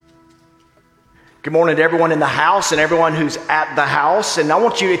Good morning to everyone in the house and everyone who's at the house. And I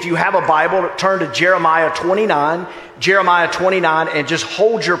want you, if you have a Bible, to turn to Jeremiah 29, and just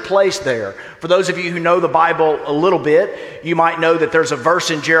hold your place there. For those of you who know the Bible a little bit, you might know that there's a verse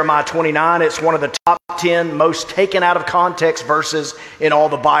in Jeremiah 29. It's one of the top 10 most taken out of context verses in all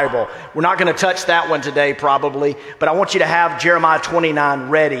the Bible. We're not going to touch that one today probably, but I want you to have Jeremiah 29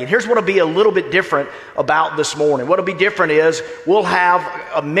 ready. And here's what will be a little bit different about this morning. What will be different is we'll have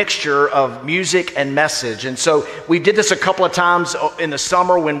a mixture of music and message. And so we did this a couple of times in the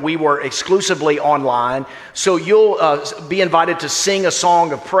summer when we were exclusively online. So you'll be invited to sing a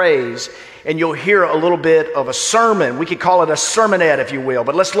song of praise, and you'll hear a little bit of a sermon. We could call it a sermonette, if you will,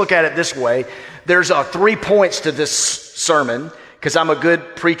 but let's look at it this way. There's 3 points to this sermon, because I'm a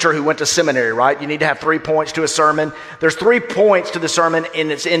good preacher who went to seminary, right? You need to have 3 points to a sermon. There's 3 points to the sermon,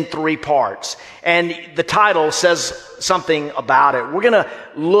 and it's in 3 parts. And the title says something about it. I'm going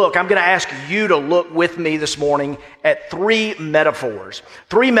to ask you to look with me this morning at 3 metaphors.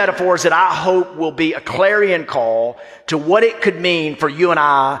 3 metaphors that I hope will be a clarion call to what it could mean for you and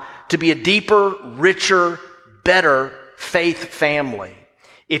I to be a deeper, richer, better faith family.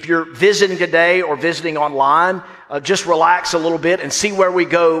 If you're visiting today or visiting online, just relax a little bit and see where we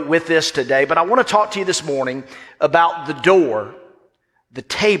go with this today. But I want to talk to you this morning about the door, the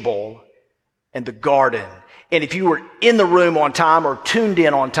table, and the garden. And if you were in the room on time or tuned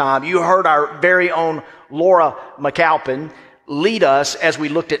in on time, you heard our very own Laura McAlpin lead us as we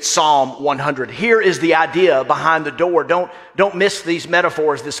looked at Psalm 100. Here is the idea behind the door. Don't miss these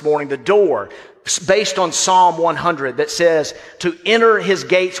metaphors this morning. The door, based on Psalm 100, that says to enter his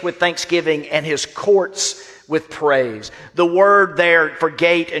gates with thanksgiving and his courts with praise. The word there for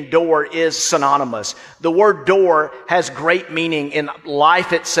gate and door is synonymous. The word door has great meaning in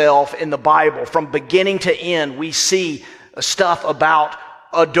life itself in the Bible. From beginning to end, we see stuff about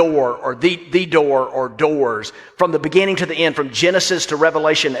a door or the door or doors. From the beginning to the end, from Genesis to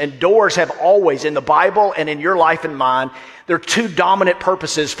Revelation. And doors have always, in the Bible and in your life and mine, there are 2 dominant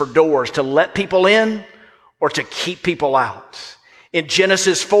purposes for doors: to let people in or to keep people out. In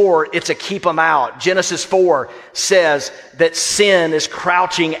Genesis 4, it's a keep them out. Genesis 4 says that sin is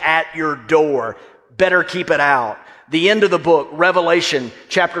crouching at your door. Better keep it out. The end of the book, Revelation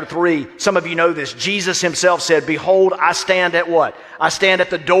chapter 3, some of you know this. Jesus himself said, "Behold, I stand at" what? "I stand at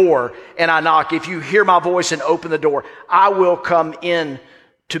the door and I knock. If you hear my voice and open the door, I will come in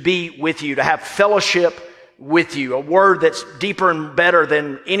to be with you, to have fellowship with you." A word that's deeper and better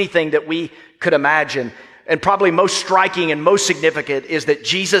than anything that we could imagine. And probably most striking and most significant is that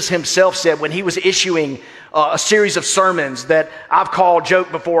Jesus himself said when he was issuing a series of sermons that I've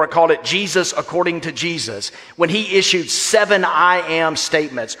joked before, I called it Jesus according to Jesus. When he issued 7 I am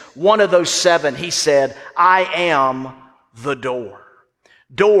statements, one of those 7, he said, "I am the door."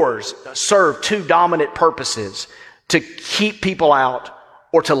 Doors serve 2 dominant purposes: to keep people out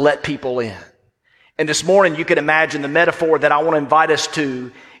or to let people in. And this morning you can imagine the metaphor that I want to invite us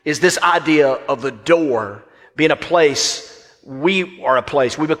to is this idea of the door being a place. We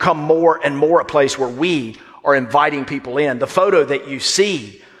become more and more a place where we are inviting people in. The photo that you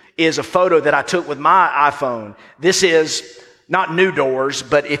see is a photo that I took with my iPhone. This is not new doors,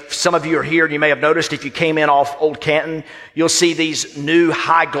 but if some of you are here, you may have noticed if you came in off Old Canton, you'll see these new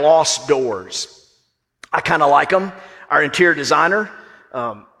high gloss doors. I kind of like them. Our interior designer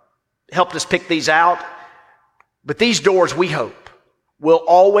helped us pick these out. But these doors, we hope, will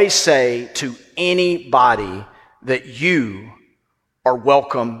always say to anybody that you are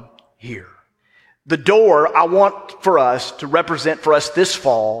welcome here. The door I want for us to represent for us this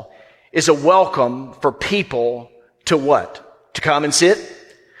fall is a welcome for people to what? To come and sit,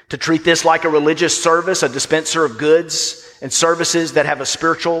 to treat this like a religious service, a dispenser of goods and services that have a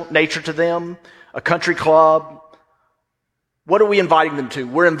spiritual nature to them, a country club. What are we inviting them to?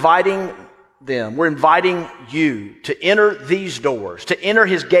 We're inviting you to enter these doors, to enter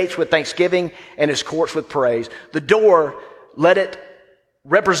his gates with thanksgiving and his courts with praise. The door, let it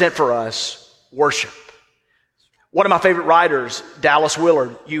represent for us worship. One of my favorite writers, Dallas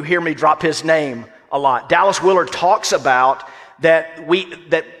Willard, you hear me drop his name a lot. Dallas Willard talks about that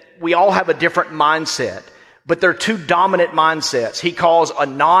we all have a different mindset, but there are 2 dominant mindsets. He calls a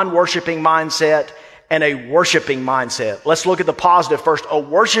non-worshiping mindset and a worshiping mindset. Let's look at the positive first. A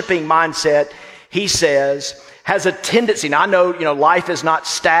worshiping mindset, he says, has a tendency. Now I know, life is not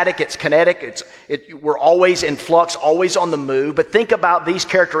static, it's kinetic. We're always in flux, always on the move. But think about these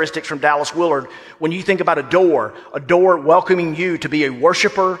characteristics from Dallas Willard when you think about a door welcoming you to be a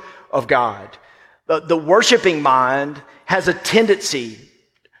worshiper of God. The worshiping mind has a tendency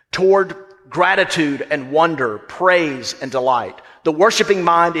toward gratitude and wonder, praise and delight. The worshiping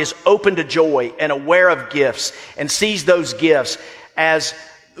mind is open to joy and aware of gifts and sees those gifts as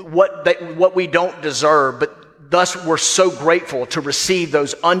what we don't deserve, but thus we're so grateful to receive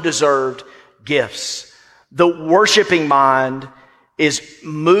those undeserved gifts. The worshiping mind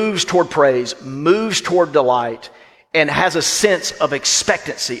moves toward praise, moves toward delight, and has a sense of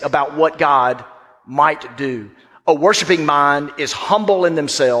expectancy about what God might do. A worshiping mind is humble in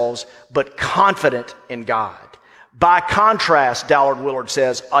themselves, but confident in God. By contrast, Dallard Willard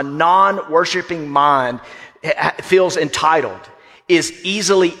says, a non-worshiping mind feels entitled, is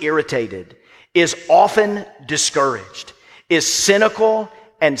easily irritated, is often discouraged, is cynical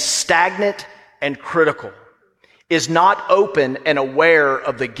and stagnant and critical, is not open and aware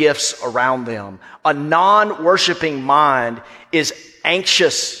of the gifts around them. A non-worshiping mind is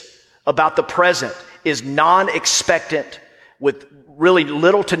anxious about the present, is non-expectant with really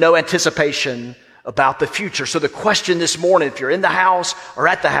little to no anticipation about the future. So the question this morning, if you're in the house or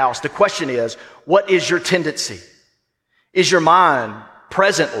at the house, the question is, what is your tendency? Is your mind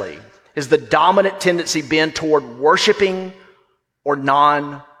presently, is the dominant tendency been toward worshiping or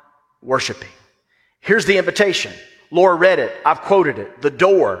non-worshiping? Here's the invitation. Laura read it. I've quoted it. The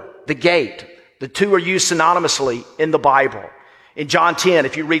door, the gate. The two are used synonymously in the Bible. In John 10,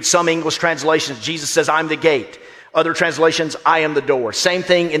 if you read some English translations, Jesus says, I'm the gate. Other translations, I am the door. Same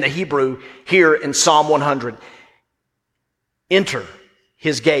thing in the Hebrew here in Psalm 100. Enter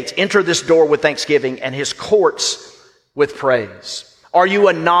his gates. Enter this door with thanksgiving and his courts with praise. Are you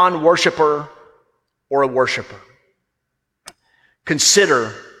a non-worshiper or a worshiper?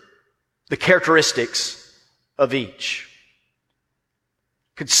 Consider the characteristics of each.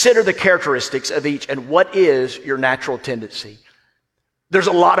 Consider the characteristics of each and what is your natural tendency. There's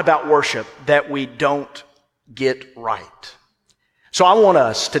a lot about worship that we don't get right. So I want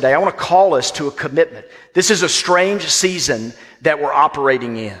to call us to a commitment. This is a strange season that we're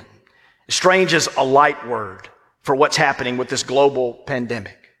operating in. Strange is a light word for what's happening with this global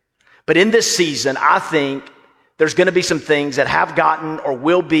pandemic. But in this season, I think there's going to be some things that have gotten or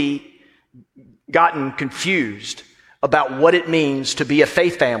will be gotten confused about what it means to be a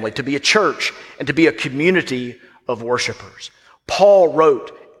faith family, to be a church, and to be a community of worshipers. Paul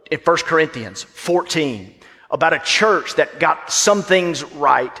wrote in 1 Corinthians 14 about a church that got some things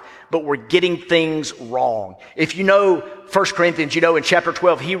right, but were getting things wrong. If you know 1 Corinthians, you know in chapter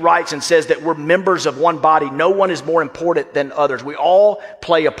 12, he writes and says that we're members of one body. No one is more important than others. We all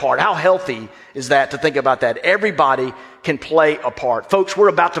play a part. How healthy is that to think about that? Everybody can play a part. Folks, we're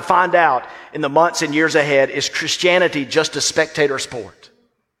about to find out in the months and years ahead, is Christianity just a spectator sport?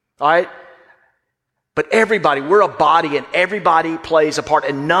 All right? But everybody, we're a body and everybody plays a part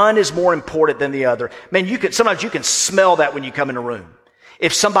and none is more important than the other. Man, sometimes you can smell that when you come in a room.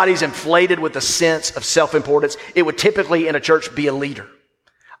 If somebody's inflated with a sense of self-importance, it would typically in a church be a leader.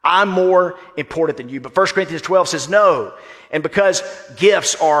 I'm more important than you. But 1 Corinthians 12 says no. And because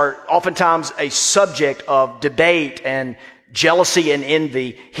gifts are oftentimes a subject of debate and jealousy and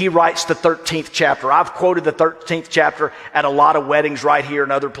envy, he writes the 13th chapter. I've quoted the 13th chapter at a lot of weddings right here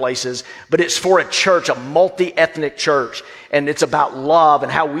and other places, but it's for a church, a multi-ethnic church, and it's about love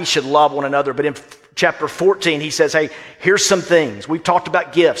and how we should love one another. But in chapter 14, he says, hey, here's some things. We've talked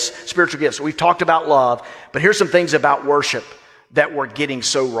about gifts, spiritual gifts. We've talked about love, but here's some things about worship that we're getting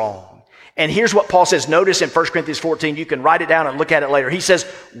so wrong. And here's what Paul says. Notice in 1 Corinthians 14, you can write it down and look at it later. He says,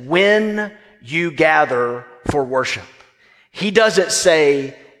 when you gather for worship. He doesn't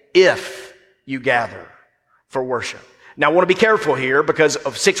say if you gather for worship. Now, I want to be careful here because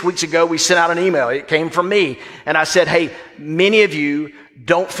of 6 weeks ago, we sent out an email. It came from me. And I said, hey, many of you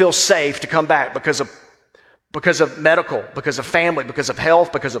don't feel safe to come back because of medical, because of family, because of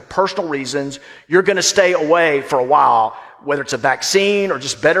health, because of personal reasons. You're going to stay away for a while, whether it's a vaccine or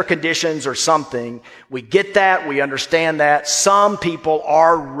just better conditions or something. We get that. We understand that. Some people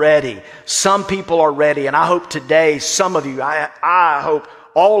are ready. Some people are ready. And I hope today, some of you, I hope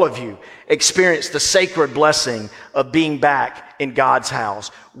all of you experience the sacred blessing of being back in God's house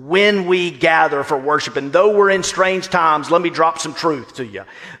when we gather for worship. And though we're in strange times, let me drop some truth to you.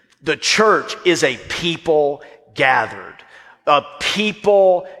 The church is a people gathered. A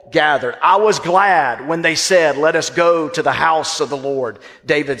people gathered. I was glad when they said, let us go to the house of the Lord,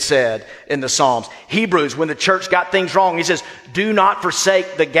 David said in the Psalms. Hebrews, when the church got things wrong, he says, do not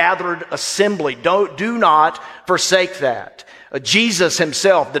forsake the gathered assembly. Do not forsake that. Jesus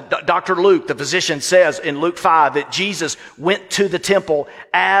himself, Dr. Luke, the physician, says in Luke 5 that Jesus went to the temple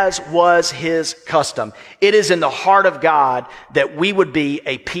as was his custom. It is in the heart of God that we would be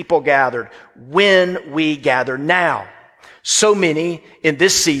a people gathered when we gather now. So many in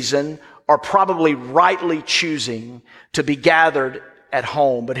this season are probably rightly choosing to be gathered at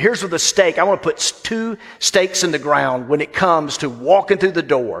home. But here's the stake. I want to put two stakes in the ground when it comes to walking through the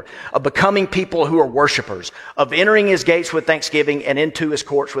door, of becoming people who are worshipers, of entering his gates with thanksgiving and into his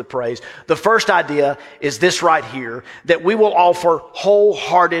courts with praise. The first idea is this right here, that we will offer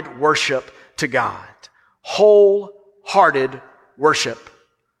wholehearted worship to God. Wholehearted worship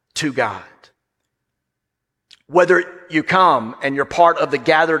to God. Whether you come and you're part of the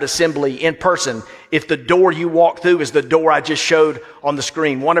gathered assembly in person, if the door you walk through is the door I just showed on the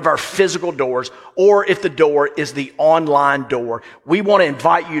screen, one of our physical doors, or if the door is the online door, we want to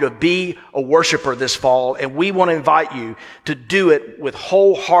invite you to be a worshiper this fall, and we want to invite you to do it with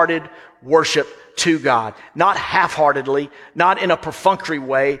wholehearted worship to God. Not half-heartedly, not in a perfunctory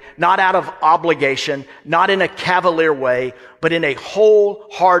way, not out of obligation, not in a cavalier way, but in a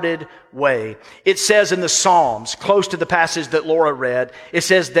wholehearted way. It says in the Psalms, close to the passage that Laura read, it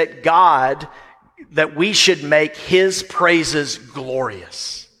says that we should make his praises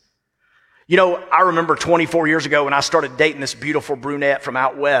glorious. You know, I remember 24 years ago when I started dating this beautiful brunette from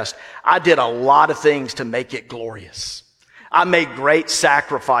out west, I did a lot of things to make it glorious. I made great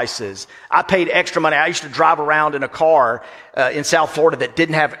sacrifices. I paid extra money. I used to drive around in a car in South Florida that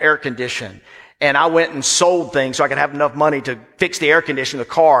didn't have air conditioning. And I went and sold things so I could have enough money to fix the air conditioning in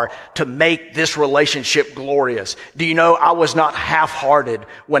the car to make this relationship glorious. Do you know, I was not half-hearted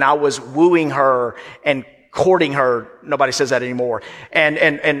when I was wooing her and courting her. Nobody says that anymore.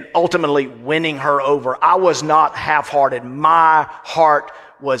 And ultimately winning her over. I was not half-hearted. My heart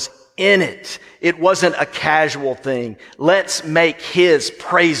was in it. It wasn't a casual thing. Let's make his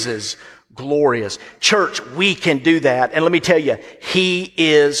praises glorious. Church, we can do that. And let me tell you, he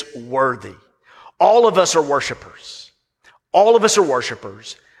is worthy. All of us are worshipers. All of us are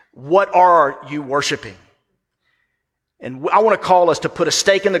worshipers. What are you worshiping? And I want to call us to put a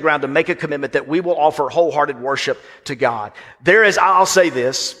stake in the ground to make a commitment that we will offer wholehearted worship to God. I'll say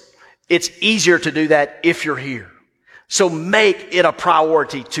this, it's easier to do that if you're here. So make it a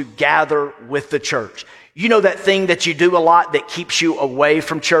priority to gather with the church. You know that thing that you do a lot that keeps you away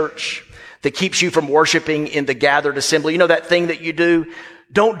from church, that keeps you from worshiping in the gathered assembly? You know that thing that you do?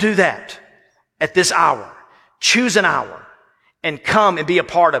 Don't do that at this hour. Choose an hour and come and be a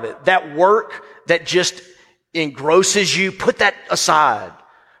part of it. That work that just engrosses you, put that aside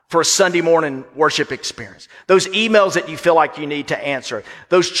for a Sunday morning worship experience. Those emails that you feel like you need to answer.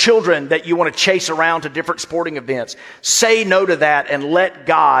 Those children that you want to chase around to different sporting events. Say no to that and let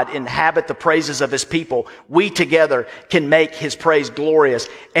God inhabit the praises of his people. We together can make his praise glorious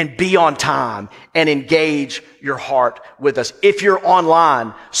and be on time and engage your heart with us. If you're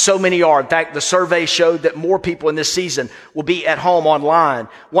online, so many are. In fact, the survey showed that more people in this season will be at home online.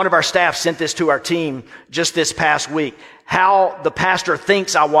 One of our staff sent this to our team just this past week. How the pastor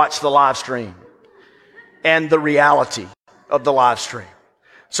thinks I watch the live stream and the reality of the live stream.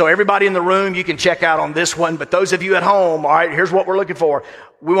 So everybody in the room, you can check out on this one, but those of you at home, all right, here's what we're looking for.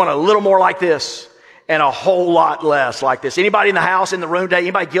 We want a little more like this and a whole lot less like this. Anybody in the house, in the room today,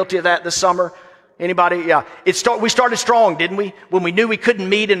 anybody guilty of that this summer? Anybody? Yeah. We started strong, didn't we? When we knew we couldn't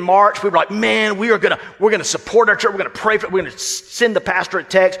meet in March, we were like, man, we're going to support our church. We're going to pray for it. We're going to send the pastor a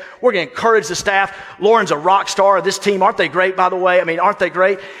text. We're going to encourage the staff. Lauren's a rock star of this team. Aren't they great, by the way? I mean, aren't they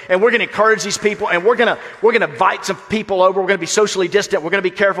great? And we're going to encourage these people, and we're going to invite some people over. We're going to be socially distant. We're going to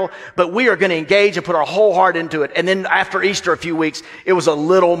be careful, but we are going to engage and put our whole heart into it. And then after Easter, a few weeks, it was a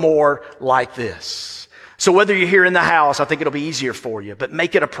little more like this. So whether you're here in the house, I think it'll be easier for you, but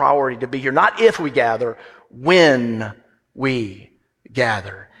make it a priority to be here. Not if we gather, when we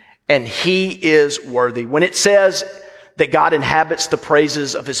gather. And he is worthy. When it says that God inhabits the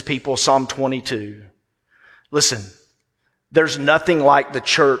praises of his people, Psalm 22, listen, there's nothing like the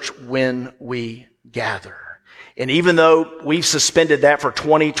church when we gather. And even though we've suspended that for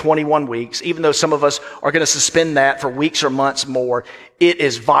 20, 21 weeks, even though some of us are going to suspend that for weeks or months more, it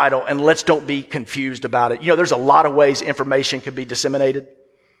is vital. And let's don't be confused about it. You know, there's a lot of ways information can be disseminated.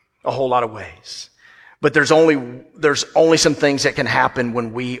 A whole lot of ways. But there's only some things that can happen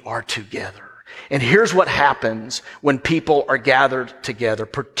when we are together. And here's what happens when people are gathered together,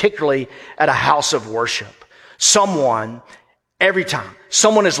 particularly at a house of worship. Every time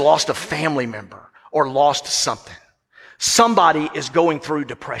someone has lost a family member, or lost something. Somebody is going through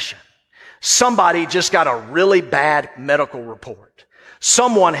depression. Somebody just got a really bad medical report.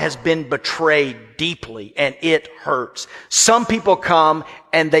 Someone has been betrayed deeply and it hurts. Some people come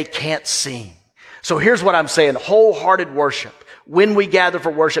and they can't sing. So here's what I'm saying, wholehearted worship. When we gather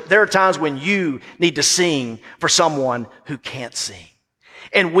for worship, there are times when you need to sing for someone who can't sing.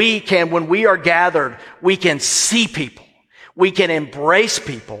 And when we are gathered, we can see people. We can embrace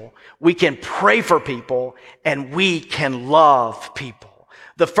people. we can pray for people, and we can love people.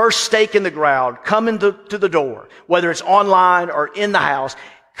 The first stake in the ground, come into the door, whether it's online or in the house,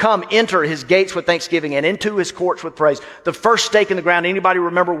 come enter his gates with thanksgiving and into his courts with praise. The first stake in the ground, anybody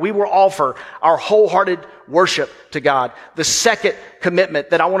remember, we will offer our wholehearted worship to God. The second commitment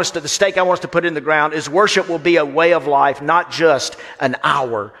that the stake I want us to put in the ground is worship will be a way of life, not just an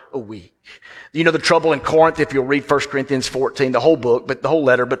hour a week. You know the trouble in Corinth, if you'll read 1 Corinthians 14, the whole book, but the whole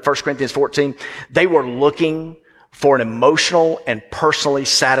letter, but 1 Corinthians 14, they were looking for an emotional and personally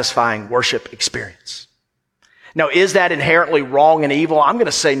satisfying worship experience. Now, is that inherently wrong and evil? I'm going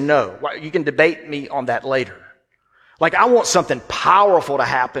to say no. You can debate me on that later. Like, I want something powerful to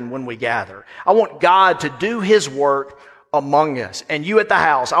happen when we gather. I want God to do his work among us. And you at the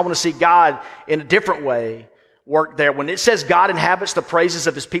house, I want to see God in a different way work there. When it says God inhabits the praises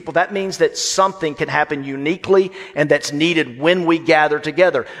of his people, that means that something can happen uniquely and that's needed when we gather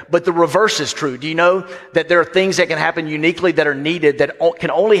together. But the reverse is true. Do you know that there are things that can happen uniquely that are needed that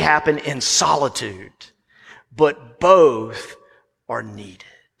can only happen in solitude? But both are needed.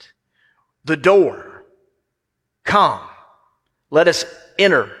 The door. Come. Let us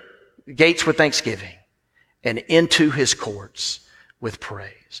enter the gates with thanksgiving and into his courts with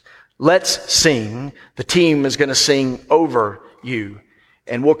praise. Let's sing. The team is going to sing over you,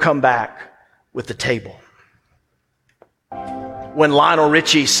 and we'll come back with the table. When Lionel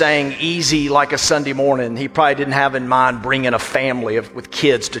Richie sang Easy Like a Sunday Morning, he probably didn't have in mind bringing a family with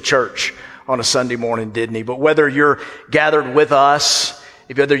kids to church on a Sunday morning, didn't he? But whether you're gathered with us,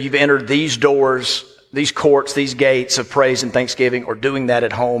 whether you've entered these doors, these courts, these gates of praise and thanksgiving, or doing that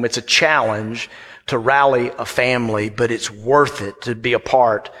at home, it's a challenge to rally a family, but it's worth it to be a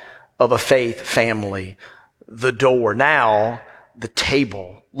part of a faith family. The door. Now, the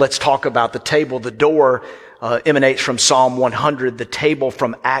table. Let's talk about the table. The door emanates from Psalm 100, the table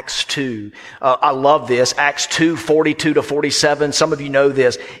from Acts 2. I love this. Acts 2, 42 to 47. Some of you know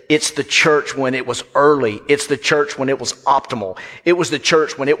this. It's the church when it was early. It's the church when it was optimal. It was the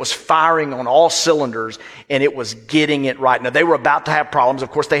church when it was firing on all cylinders and it was getting it right. Now, they were about to have problems.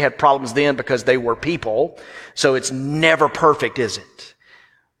 Of course, they had problems then because they were people. So it's never perfect, is it?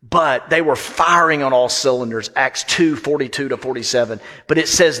 But they were firing on all cylinders, Acts 2, 42 to 47. But it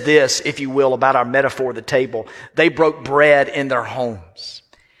says this, if you will, about our metaphor of the table. They broke bread in their homes,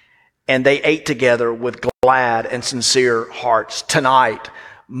 and they ate together with glad and sincere hearts. Tonight,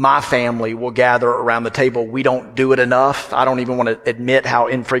 my family will gather around the table. We don't do it enough. I don't even want to admit how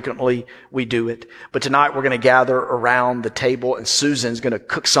infrequently we do it. But tonight, we're going to gather around the table, and Susan's going to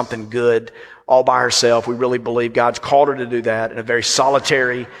cook something good all by herself. We really believe God's called her to do that in a very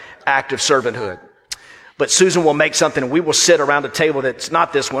solitary act of servanthood. But Susan will make something, and we will sit around a table that's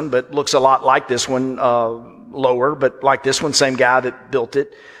not this one, but looks a lot like this one, lower, but like this one, same guy that built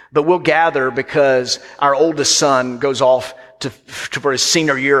it. But we'll gather because our oldest son goes off for his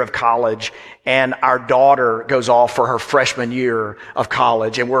senior year of college, and our daughter goes off for her freshman year of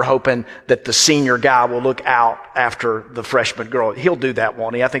college, and we're hoping that the senior guy will look out after the freshman girl. He'll do that,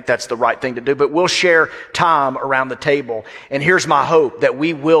 won't he? I think that's the right thing to do, but we'll share time around the table. And here's my hope, that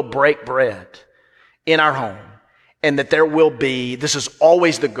we will break bread in our home, and that there will be, this is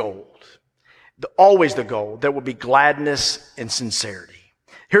always the goal, there will be gladness and sincerity.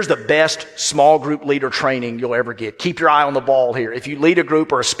 Here's the best small group leader training you'll ever get. Keep your eye on the ball here. If you lead a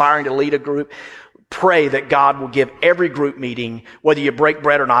group or aspiring to lead a group, pray that God will give every group meeting, whether you break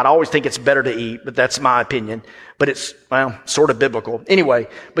bread or not. I always think it's better to eat, but that's my opinion. But it's, sort of biblical. Anyway,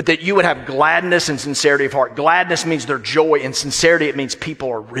 but that you would have gladness and sincerity of heart. Gladness means their joy, and sincerity, it means people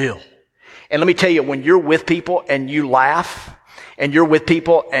are real. And let me tell you, when you're with people and you laugh, and you're with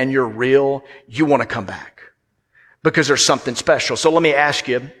people and you're real, you want to come back. Because there's something special. So let me ask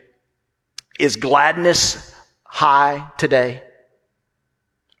you, is gladness high today?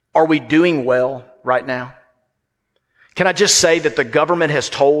 Are we doing well right now? Can I just say that the government has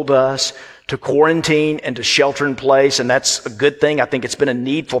told us to quarantine and to shelter in place, and that's a good thing. I think it's been a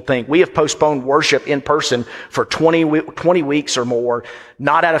needful thing. We have postponed worship in person for 20 weeks or more,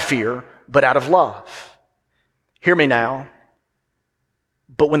 not out of fear, but out of love. Hear me now.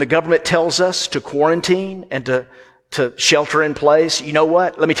 But when the government tells us to quarantine and to shelter in place, you know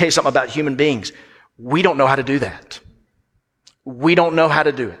what? Let me tell you something about human beings. We don't know how to do that. We don't know how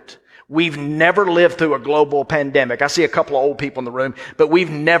to do it. We've never lived through a global pandemic. I see a couple of old people in the room, but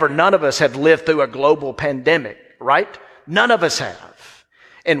none of us have lived through a global pandemic, right? None of us have.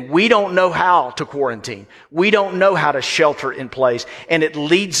 And we don't know how to quarantine. We don't know how to shelter in place. And it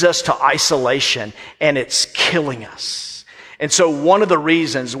leads us to isolation, and it's killing us. And so one of the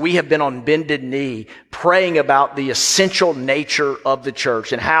reasons we have been on bended knee praying about the essential nature of the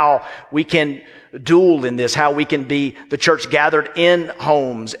church and how we can duel in this, how we can be the church gathered in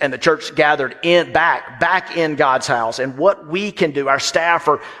homes and the church gathered in back in God's house, and what we can do. Our staff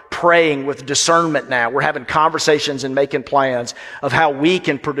are praying with discernment now. We're having conversations and making plans of how we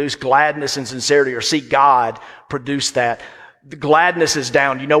can produce gladness and sincerity, or see God produce that. The gladness is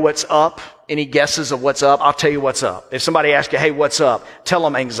down. You know what's up? Any guesses of what's up? I'll tell you what's up. If somebody asks you, hey, what's up? Tell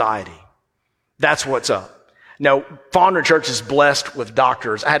them anxiety. That's what's up. Now, Fondren Church is blessed with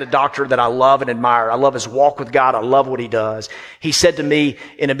doctors. I had a doctor that I love and admire. I love his walk with God. I love what he does. He said to me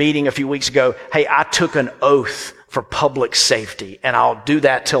in a meeting a few weeks ago, hey, I took an oath for public safety, and I'll do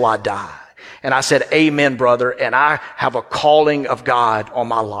that till I die. And I said, amen, brother. And I have a calling of God on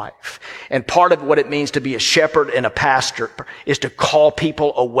my life. And part of what it means to be a shepherd and a pastor is to call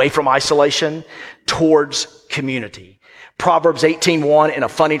people away from isolation towards community. Proverbs 18:1 in a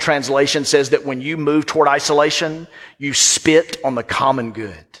funny translation says that when you move toward isolation, you spit on the common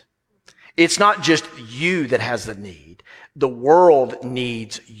good. It's not just you that has the need. The world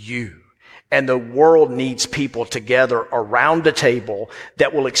needs you. And the world needs people together around a table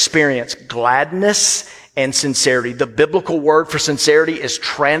that will experience gladness and sincerity. The biblical word for sincerity is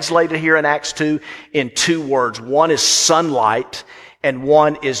translated here in Acts 2 in two words. One is sunlight and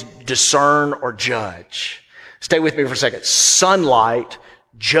one is discern or judge. Stay with me for a second. Sunlight,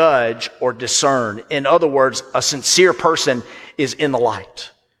 judge, or discern. In other words, a sincere person is in the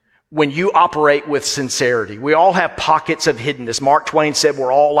light. When you operate with sincerity, we all have pockets of hiddenness. Mark Twain said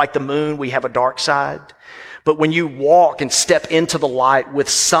we're all like the moon. We have a dark side. But when you walk and step into the light with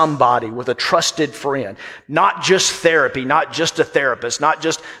somebody, with a trusted friend, not just therapy, not just a therapist, not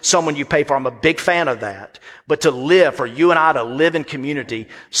just someone you pay for. I'm a big fan of that. But to live, for you and I to live in community,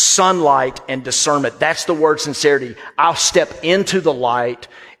 sunlight and discernment. That's the word sincerity. I'll step into the light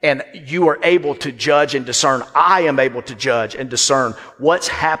and you are able to judge and discern. I am able to judge and discern what's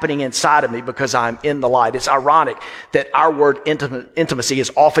happening inside of me because I'm in the light. It's ironic that our word intimacy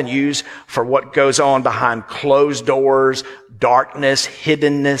is often used for what goes on behind closed doors, darkness,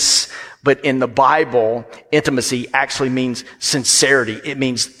 hiddenness. But in the Bible, intimacy actually means sincerity. It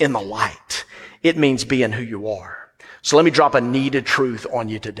means in the light. It means being who you are. So let me drop a needed truth on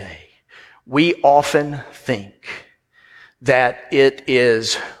you today. We often think that it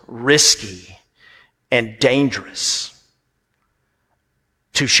is risky and dangerous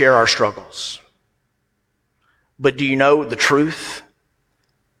to share our struggles. But do you know the truth?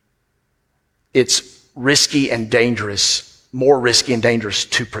 It's risky and dangerous, more risky and dangerous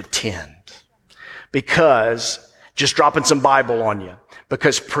to pretend. Because, just dropping some Bible on you,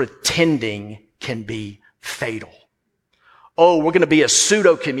 because pretending can be fatal. Oh, we're going to be a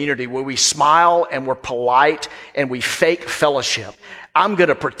pseudo community where we smile and we're polite and we fake fellowship. I'm going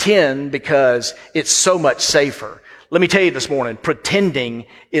to pretend because it's so much safer. Let me tell you this morning, pretending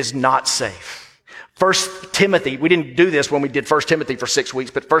is not safe. 1 Timothy, we didn't do this when we did 1 Timothy for 6 weeks,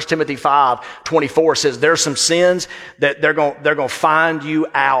 but 1 Timothy 5:24 says there's some sins that they're going to find you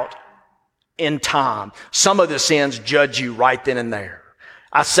out in time. Some of the sins judge you right then and there.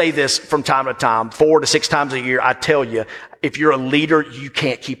 I say this from time to time, 4 to 6 times a year. I tell you, if you're a leader, you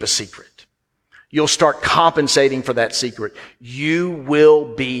can't keep a secret. You'll start compensating for that secret. You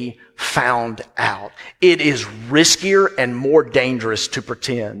will be found out. It is riskier and more dangerous to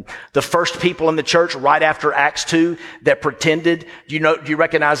pretend. The first people in the church right after Acts 2 that pretended, do you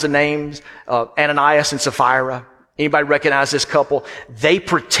recognize the names of Ananias and Sapphira? Anybody recognize this couple? They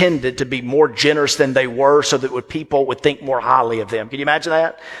pretended to be more generous than they were so that people would think more highly of them. Can you imagine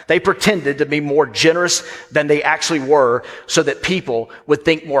that? They pretended to be more generous than they actually were so that people would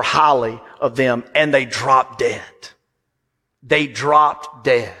think more highly of them, and they dropped dead. They dropped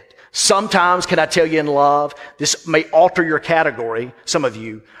dead. Sometimes, can I tell you in love, this may alter your category, some of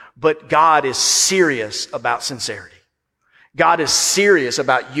you, but God is serious about sincerity. God is serious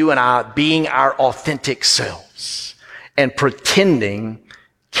about you and I being our authentic selves. And pretending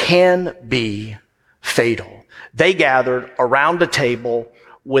can be fatal. They gathered around a table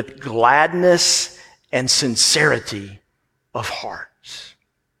with gladness and sincerity of heart.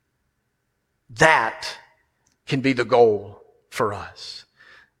 That can be the goal for us.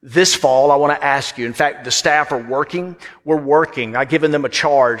 This fall, I want to ask you, in fact, the staff are working. We're working. I've given them a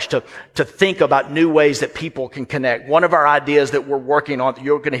charge to think about new ways that people can connect. One of our ideas that we're working on, that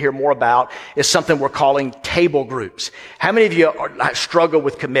you're going to hear more about, is something we're calling table groups. How many of you struggle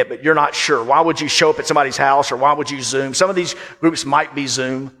with commitment? You're not sure. Why would you show up at somebody's house, or why would you Zoom? Some of these groups might be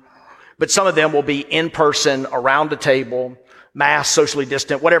Zoom, but some of them will be in person, around the table, mass, socially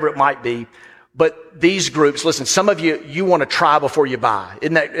distant, whatever it might be. But these groups, listen, some of you want to try before you buy.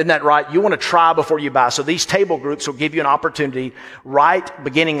 Isn't that right? You want to try before you buy. So these table groups will give you an opportunity right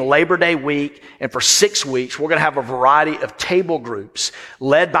beginning Labor Day week. And for 6 weeks, we're going to have a variety of table groups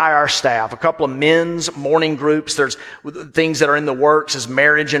led by our staff. A couple of men's morning groups. There's things that are in the works as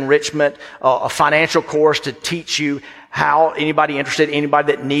marriage enrichment, a financial course to teach you how anybody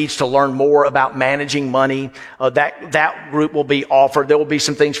that needs to learn more about managing money, that group will be offered. There will be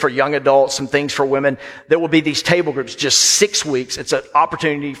some things for young adults, some things for women. There will be these table groups, just 6 weeks. It's an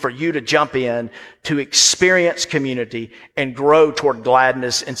opportunity for you to jump in, to experience community and grow toward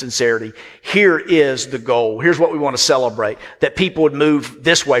gladness and sincerity. Here is the goal. Here's what we want to celebrate, that people would move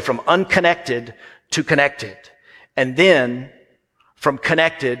this way from unconnected to connected, and then from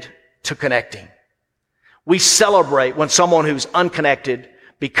connected to connecting. We celebrate when someone who's unconnected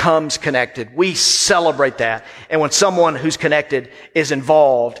becomes connected. We celebrate that. And when someone who's connected is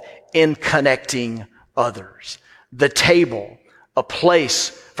involved in connecting others. The table, a place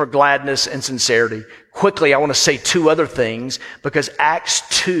for gladness and sincerity. Quickly, I want to say 2 other things, because Acts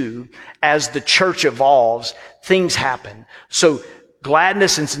 2, as the church evolves, things happen. So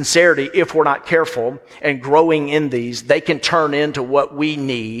gladness and sincerity, if we're not careful and growing in these, they can turn into what we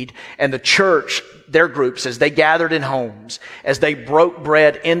need. And the church, their groups, as they gathered in homes, as they broke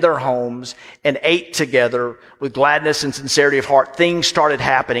bread in their homes and ate together with gladness and sincerity of heart, things started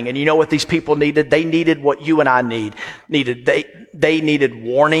happening. And you know what these people needed? They needed what you and I needed. They needed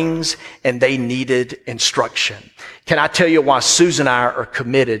warnings and they needed instruction. Can I tell you why Susan and I are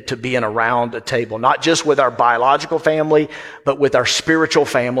committed to being around a table, not just with our biological family, but with our spiritual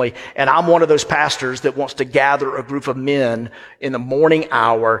family? And I'm one of those pastors that wants to gather a group of men in the morning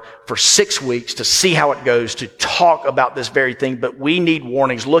hour for 6 weeks to see how it goes, to talk about this very thing. But we need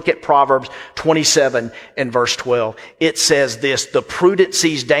warnings. Look at Proverbs 27 and verse 12. It says this: the prudent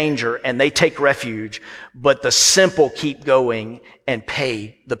sees danger and they take refuge, but the simple keep going and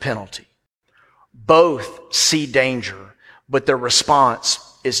pay the penalty. Both see danger, but their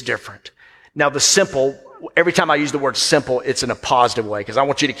response is different. Now, the simple, every time I use the word simple, it's in a positive way, because I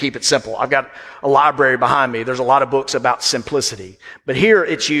want you to keep it simple. I've got a library behind me. There's a lot of books about simplicity. But here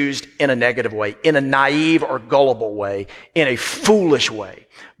it's used in a negative way, in a naive or gullible way, in a foolish way.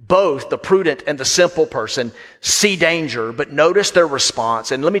 Both the prudent and the simple person see danger, but notice their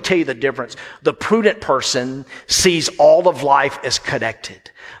response. And let me tell you the difference. The prudent person sees all of life as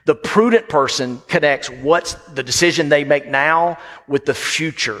connected. The prudent person connects what's the decision they make now with the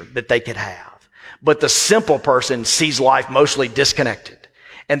future that they could have. But the simple person sees life mostly disconnected,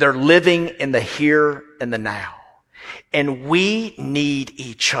 and they're living in the here and the now. And we need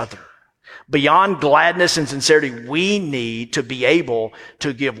each other. Beyond gladness and sincerity, we need to be able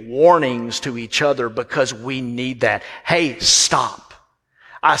to give warnings to each other, because we need that. Hey, stop.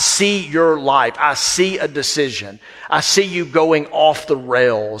 I see your life. I see a decision. I see you going off the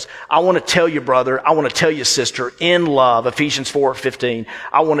rails. I want to tell you, brother, I want to tell you, sister, in love, Ephesians 4:15,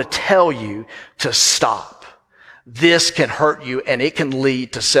 I want to tell you to stop. This can hurt you and it can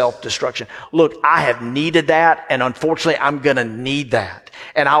lead to self-destruction. Look, I have needed that, and unfortunately I'm going to need that.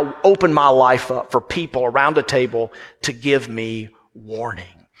 And I'll open my life up for people around the table to give me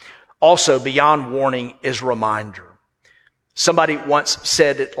warning. Also, beyond warning is reminder. Somebody once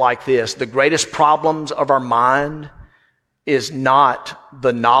said it like this: the greatest problems of our mind is not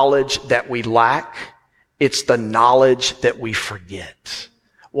the knowledge that we lack, it's the knowledge that we forget.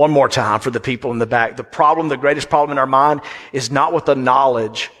 One more time for the people in the back. The greatest problem in our mind is not with the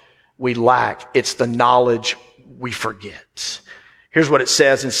knowledge we lack, it's the knowledge we forget. Here's what it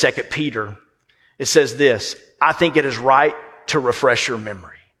says in 2 Peter. It says this: I think it is right to refresh your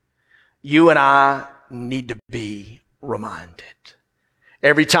memory. You and I need to be reminded.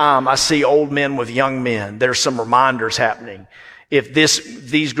 Every time I see old men with young men, there's some reminders happening. If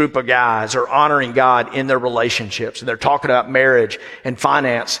these group of guys are honoring God in their relationships, and they're talking about marriage and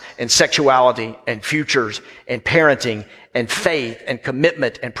finance and sexuality and futures and parenting and faith and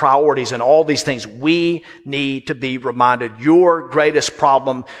commitment and priorities and all these things, we need to be reminded. Your greatest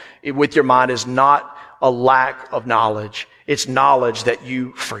problem with your mind is not a lack of knowledge. It's knowledge that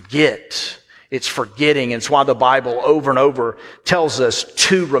you forget. It's forgetting. And it's why the Bible over and over tells us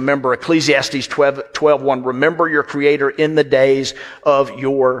to remember. Ecclesiastes 12:1, remember your Creator in the days of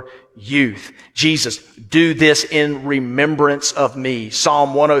your youth. Jesus, do this in remembrance of me.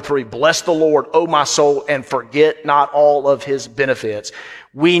 Psalm 103, bless the Lord, O my soul, and forget not all of his benefits.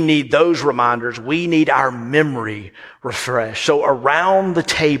 We need those reminders. We need our memory refreshed. So around the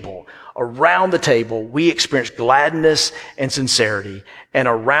table, around the table, we experience gladness and sincerity. And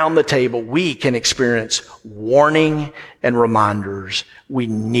around the table, we can experience warning and reminders. We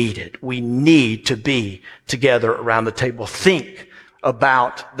need it. We need to be together around the table. Think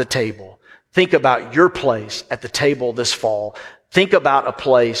about the table. Think about your place at the table this fall. Think about a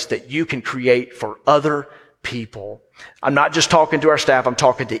place that you can create for other people. I'm not just talking to our staff. I'm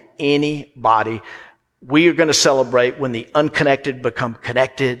talking to anybody. We are going to celebrate when the unconnected become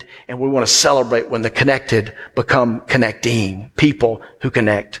connected, and we want to celebrate when the connected become connecting, people who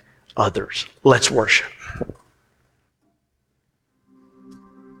connect others. Let's worship.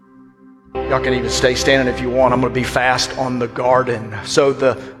 Y'all can even stay standing if you want. I'm going to be fast on the garden. So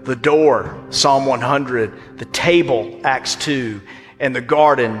the door, Psalm 100, the table, Acts 2, and the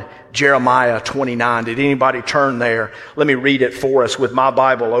garden, Jeremiah 29. Did anybody turn there? Let me read it for us with my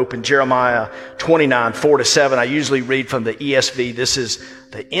Bible open. Jeremiah 29, 4-7. I usually read from the ESV. This is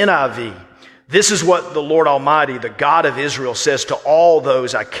the NIV. This is what the Lord Almighty, the God of Israel, says to all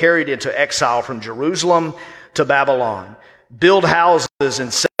those I carried into exile from Jerusalem to Babylon. Build houses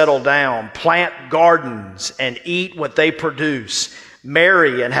and settle down. Plant gardens and eat what they produce.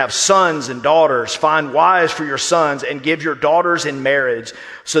 Marry and have sons and daughters. Find wives for your sons and give your daughters in marriage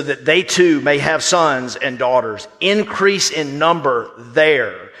so that they too may have sons and daughters. Increase in number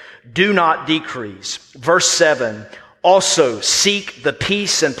there. Do not decrease. Verse 7. Also seek the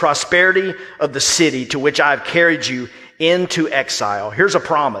peace and prosperity of the city to which I have carried you into exile. Here's a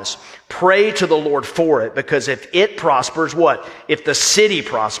promise. Pray to the Lord for it, because if it prospers, what? If the city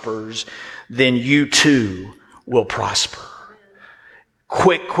prospers, then you too will prosper.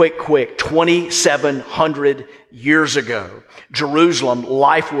 Quick. 2,700 years ago, Jerusalem,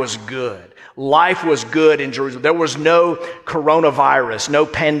 life was good. Life was good in Jerusalem. There was no coronavirus, no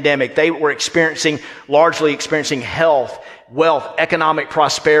pandemic. They were largely experiencing health, wealth, economic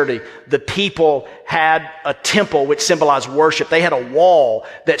prosperity. The people had a temple which symbolized worship. They had a wall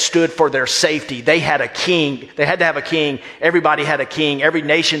that stood for their safety. They had a king. They had to have a king. Everybody had a king. Every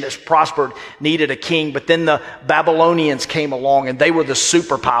nation that's prospered needed a king. But then the Babylonians came along, and they were the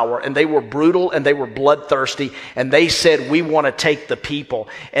superpower, and they were brutal, and they were bloodthirsty, and they said, we want to take the people.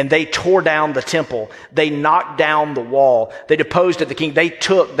 And they tore down the temple. They knocked down the wall. They deposed the king.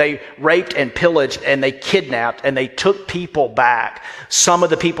 They raped and pillaged, and they kidnapped, and they took people back, some of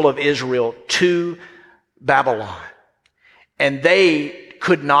the people of Israel, to Babylon. And they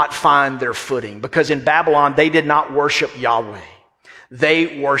could not find their footing, because in Babylon they did not worship Yahweh.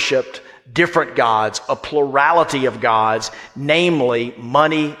 They worshiped different gods, a plurality of gods, namely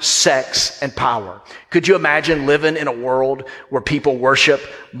money, sex, and power. Could you imagine living in a world where people worship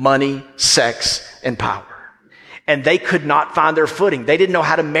money, sex, and power? And they could not find their footing. They didn't know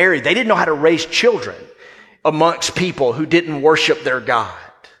how to marry. They didn't know how to raise children amongst people who didn't worship their God.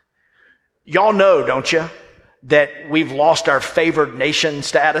 Y'all know, don't you, that we've lost our favored nation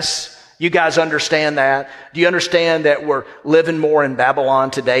status? You guys understand that? Do you understand that we're living more in Babylon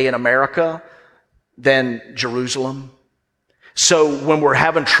today in America than Jerusalem? So when we're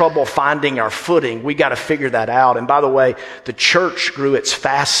having trouble finding our footing, we got to figure that out. And by the way, the church grew its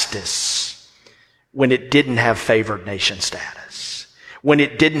fastest when it didn't have favored nation status, when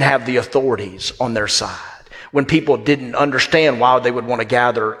it didn't have the authorities on their side, when people didn't understand why they would want to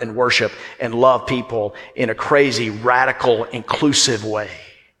gather and worship and love people in a crazy, radical, inclusive way.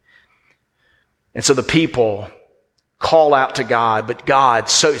 And so the people call out to God, but God,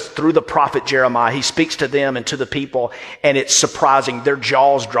 so through the prophet Jeremiah, he speaks to them and to the people, and it's surprising. Their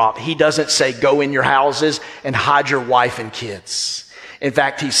jaws drop. He doesn't say, go in your houses and hide your wife and kids. In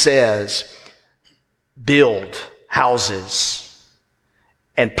fact, he says, build houses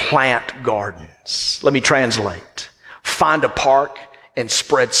and plant gardens. Let me translate. Find a park and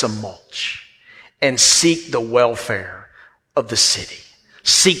spread some mulch, and seek the welfare of the city.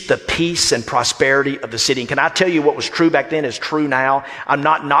 Seek the peace and prosperity of the city. And can I tell you what was true back then is true now? I'm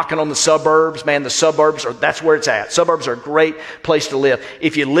not knocking on the suburbs. Man, the suburbs that's where it's at. Suburbs are a great place to live.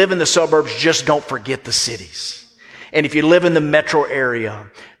 If you live in the suburbs, just don't forget the cities. And if you live in the metro area,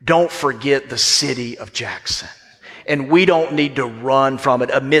 don't forget the city of Jackson. And we don't need to run from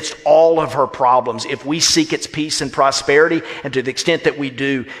it amidst all of her problems. If we seek its peace and prosperity, and to the extent that we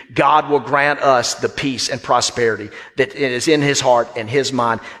do, God will grant us the peace and prosperity that is in his heart and his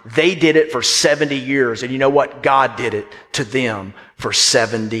mind. They did it for 70 years. And you know what? God did it to them for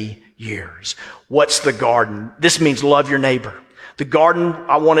 70 years. What's the garden? This means love your neighbor. The garden,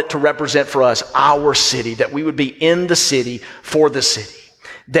 I want it to represent for us our city, that we would be in the city for the city.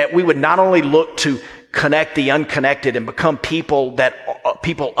 That we would not only look to connect the unconnected and become people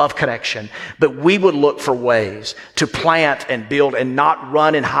of connection. But we would look for ways to plant and build and not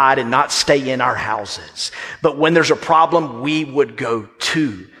run and hide and not stay in our houses. But when there's a problem, we would go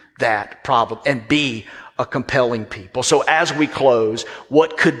to that problem and be a compelling people. So as we close,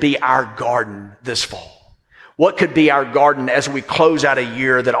 what could be our garden this fall? What could be our garden as we close out a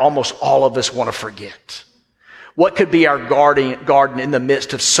year that almost all of us want to forget? What could be our garden in the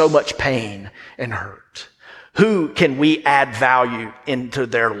midst of so much pain and hurt? Who can we add value into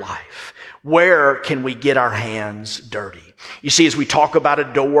their life? Where can we get our hands dirty? You see, as we talk about a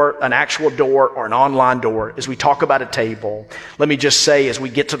door, an actual door or an online door, as we talk about a table, let me just say, as we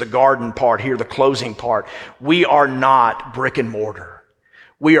get to the garden part here, the closing part, we are not brick and mortar.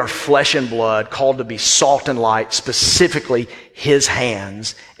 We are flesh and blood, called to be salt and light, specifically His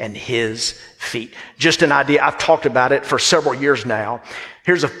hands and His feet. Just an idea. I've talked about it for several years now.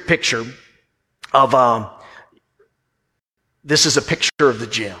 Here's a picture of, this is a picture of the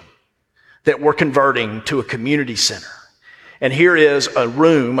gym that we're converting to a community center. And here is a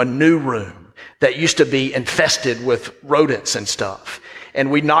room, a new room, that used to be infested with rodents and stuff. And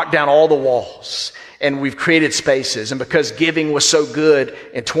we knocked down all the walls. And we've created spaces. And because giving was so good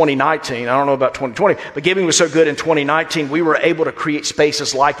in 2019, I don't know about 2020, but giving was so good in 2019, we were able to create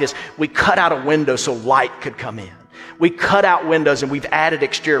spaces like this. We cut out a window so light could come in. We cut out windows and we've added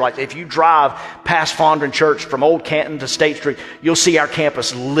exterior lights. If you drive past Fondren Church from Old Canton to State Street, you'll see our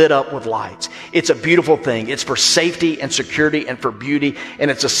campus lit up with lights. It's a beautiful thing. It's for safety and security and for beauty. And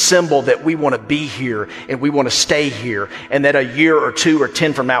it's a symbol that we want to be here and we want to stay here. And that a year or 2 or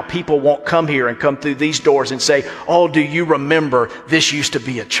 10 from now, people won't come here and come through these doors and say, oh, do you remember this used to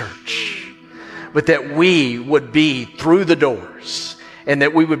be a church? But that we would be through the doors and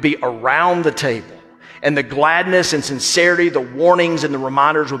that we would be around the table. And the gladness and sincerity, the warnings and the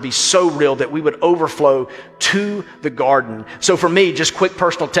reminders would be so real that we would overflow to the garden. So for me, just quick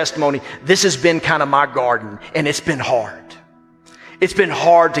personal testimony, this has been kind of my garden, and it's been hard. It's been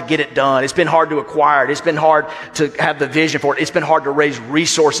hard to get it done. It's been hard to acquire it. It's been hard to have the vision for it. It's been hard to raise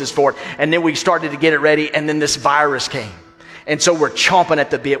resources for it. And then we started to get it ready, and then this virus came. And so we're chomping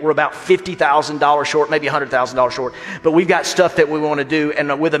at the bit. We're about $50,000 short, maybe $100,000 short. But we've got stuff that we want to do.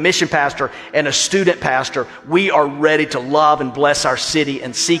 And with a mission pastor and a student pastor, we are ready to love and bless our city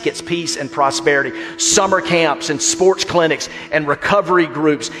and seek its peace and prosperity. Summer camps and sports clinics and recovery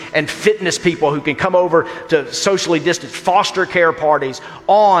groups and fitness people who can come over to socially distant foster care parties,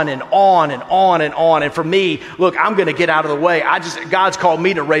 on and on and on and on. And for me, look, I'm going to get out of the way. God's called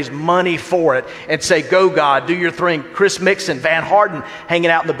me to raise money for it and say, go God, do your thing. Chris Mixon, Van Harden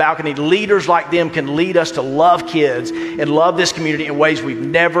hanging out in the balcony. Leaders like them can lead us to love kids and love this community in ways we've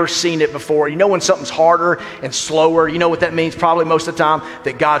never seen it before. You know when something's harder and slower, you know what that means probably most of the time?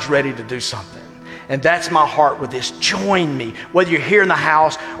 That God's ready to do something. And that's my heart with this. Join me. Whether you're here in the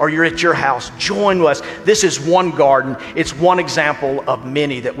house or you're at your house, join us. This is one garden. It's one example of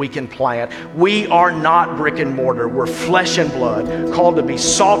many that we can plant. We are not brick and mortar. We're flesh and blood, called to be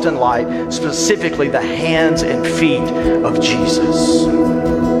salt and light, specifically the hands and feet of Jesus.